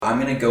I'm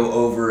going to go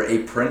over a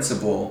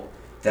principle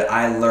that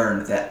I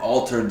learned that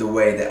altered the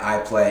way that I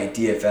play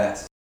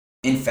DFS.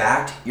 In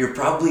fact, you're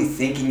probably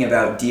thinking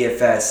about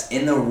DFS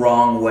in the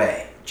wrong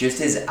way, just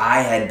as I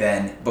had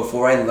been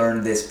before I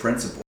learned this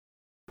principle.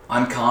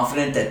 I'm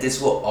confident that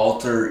this will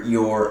alter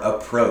your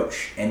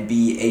approach and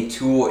be a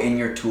tool in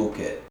your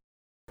toolkit.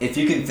 If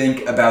you can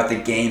think about the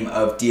game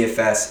of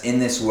DFS in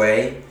this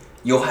way,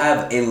 you'll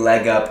have a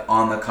leg up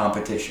on the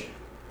competition.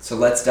 So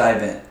let's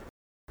dive in.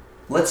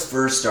 Let's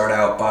first start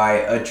out by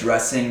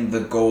addressing the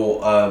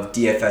goal of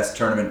DFS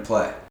tournament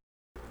play.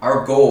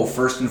 Our goal,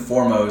 first and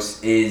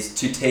foremost, is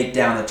to take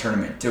down the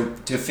tournament,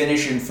 to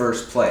finish in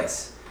first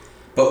place.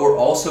 But we're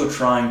also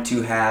trying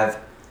to have,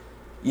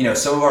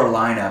 some of our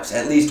lineups,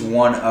 at least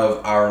one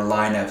of our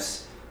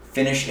lineups,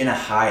 finish in a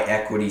high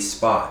equity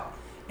spot.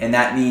 And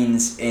that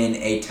means in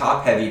a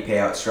top heavy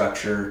payout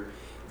structure,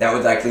 that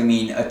would likely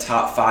mean a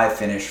top 5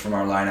 finish from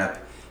our lineup,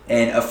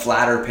 and a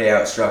flatter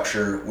payout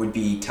structure would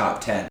be top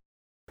 10.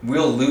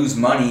 We'll lose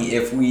money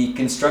if we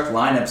construct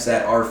lineups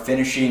that are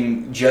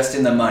finishing just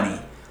in the money,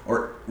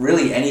 or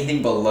really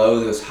anything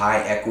below those high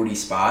equity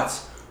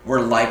spots.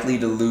 We're likely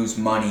to lose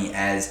money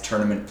as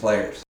tournament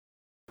players.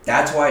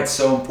 That's why it's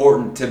so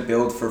important to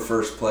build for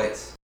first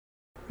place.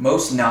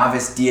 Most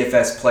novice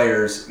DFS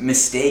players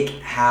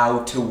mistake how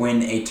to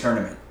win a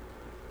tournament.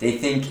 They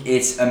think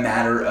it's a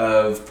matter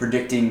of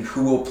predicting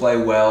who will play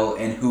well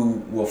and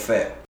who will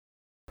fail.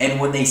 And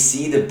when they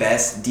see the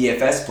best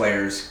DFS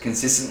players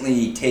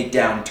consistently take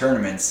down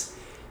tournaments,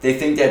 they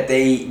think that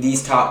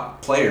these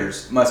top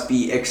players must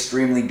be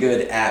extremely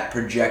good at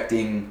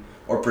projecting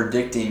or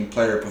predicting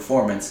player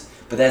performance,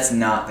 but that's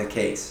not the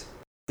case.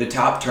 The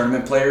top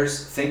tournament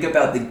players think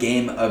about the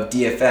game of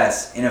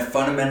DFS in a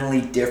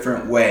fundamentally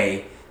different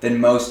way than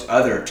most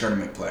other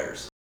tournament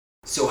players.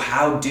 So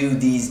how do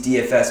these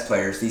DFS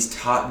players, these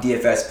top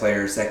DFS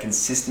players that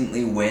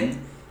consistently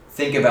win,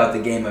 think about the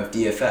game of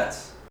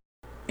DFS?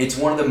 It's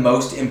one of the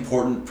most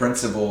important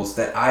principles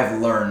that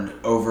I've learned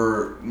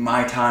over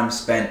my time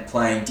spent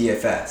playing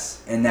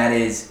DFS, and that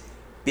is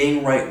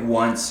being right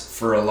once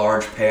for a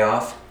large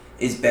payoff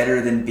is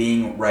better than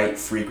being right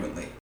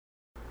frequently.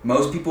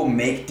 Most people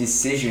make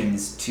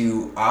decisions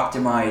to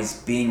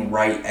optimize being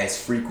right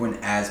as frequent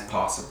as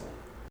possible.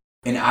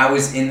 And I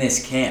was in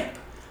this camp.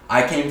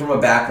 I came from a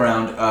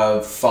background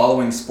of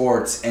following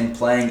sports and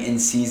playing in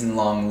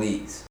season-long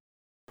leagues.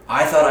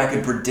 I thought I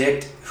could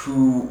predict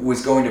who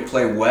was going to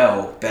play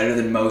well better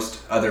than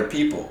most other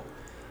people,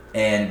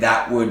 and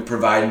that would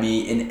provide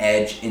me an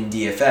edge in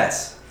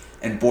DFS,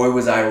 and boy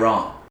was I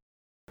wrong.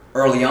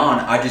 Early on,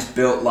 I just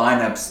built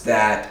lineups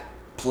that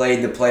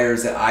played the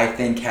players that I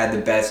think had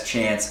the best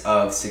chance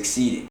of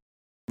succeeding.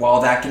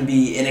 While that can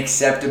be an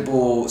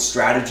acceptable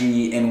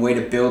strategy and way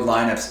to build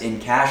lineups in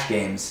cash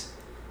games,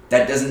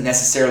 that doesn't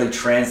necessarily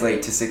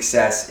translate to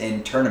success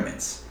in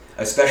tournaments,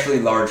 especially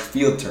large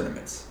field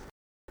tournaments.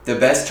 The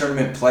best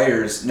tournament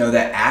players know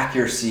that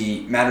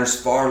accuracy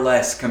matters far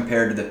less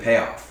compared to the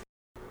payoff.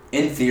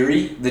 In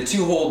theory, the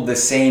two hold the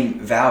same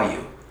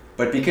value,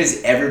 but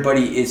because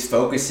everybody is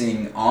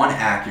focusing on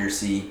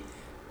accuracy,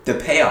 the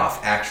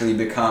payoff actually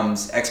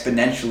becomes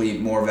exponentially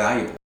more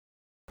valuable.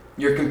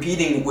 You're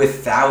competing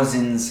with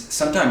thousands,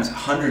 sometimes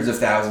hundreds of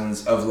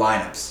thousands of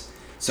lineups.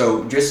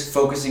 So just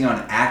focusing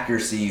on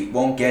accuracy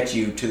won't get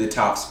you to the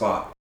top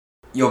spot.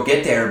 You'll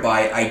get there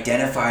by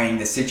identifying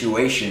the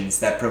situations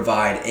that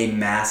provide a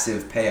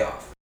massive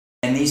payoff.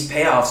 And these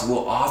payoffs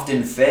will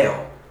often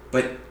fail,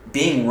 but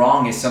being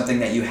wrong is something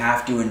that you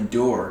have to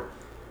endure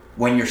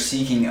when you're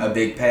seeking a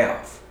big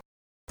payoff.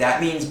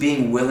 That means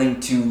being willing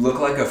to look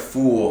like a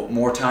fool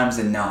more times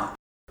than not.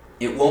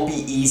 It won't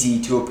be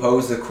easy to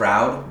oppose the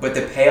crowd, but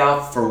the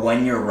payoff for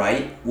when you're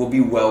right will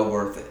be well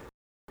worth it.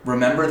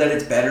 Remember that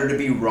it's better to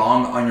be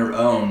wrong on your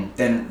own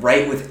than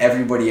right with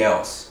everybody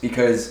else,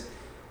 because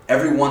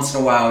every once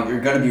in a while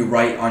you're going to be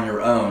right on your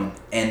own,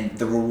 and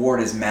the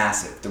reward is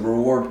massive. The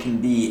reward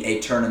can be a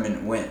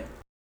tournament win.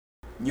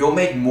 You'll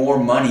make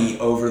more money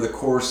over the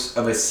course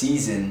of a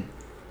season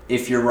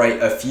if you're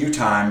right a few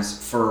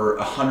times for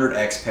a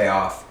 100x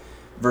payoff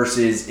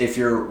versus if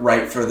you're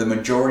right for the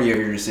majority of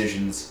your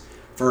decisions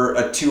for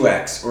a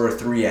 2x or a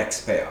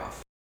 3x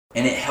payoff.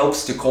 And it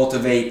helps to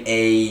cultivate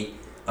a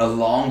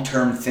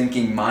long-term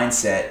thinking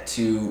mindset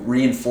to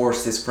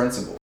reinforce this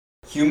principle.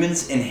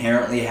 Humans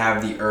inherently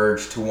have the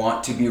urge to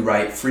want to be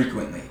right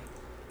frequently.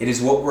 It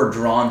is what we're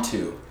drawn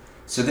to.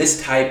 So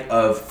this type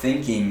of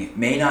thinking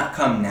may not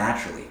come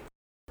naturally.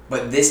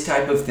 But this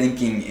type of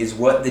thinking is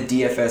what the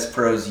DFS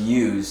pros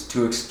use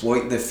to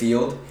exploit the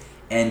field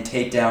and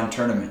take down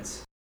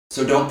tournaments.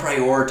 So don't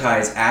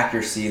prioritize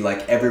accuracy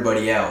like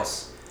everybody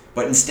else,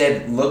 but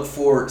instead look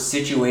for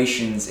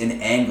situations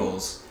and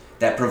angles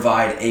that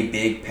provide a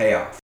big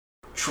payoff.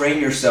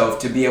 Train yourself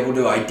to be able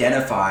to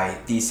identify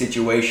these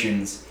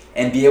situations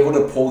and be able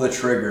to pull the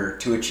trigger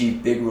to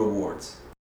achieve big rewards.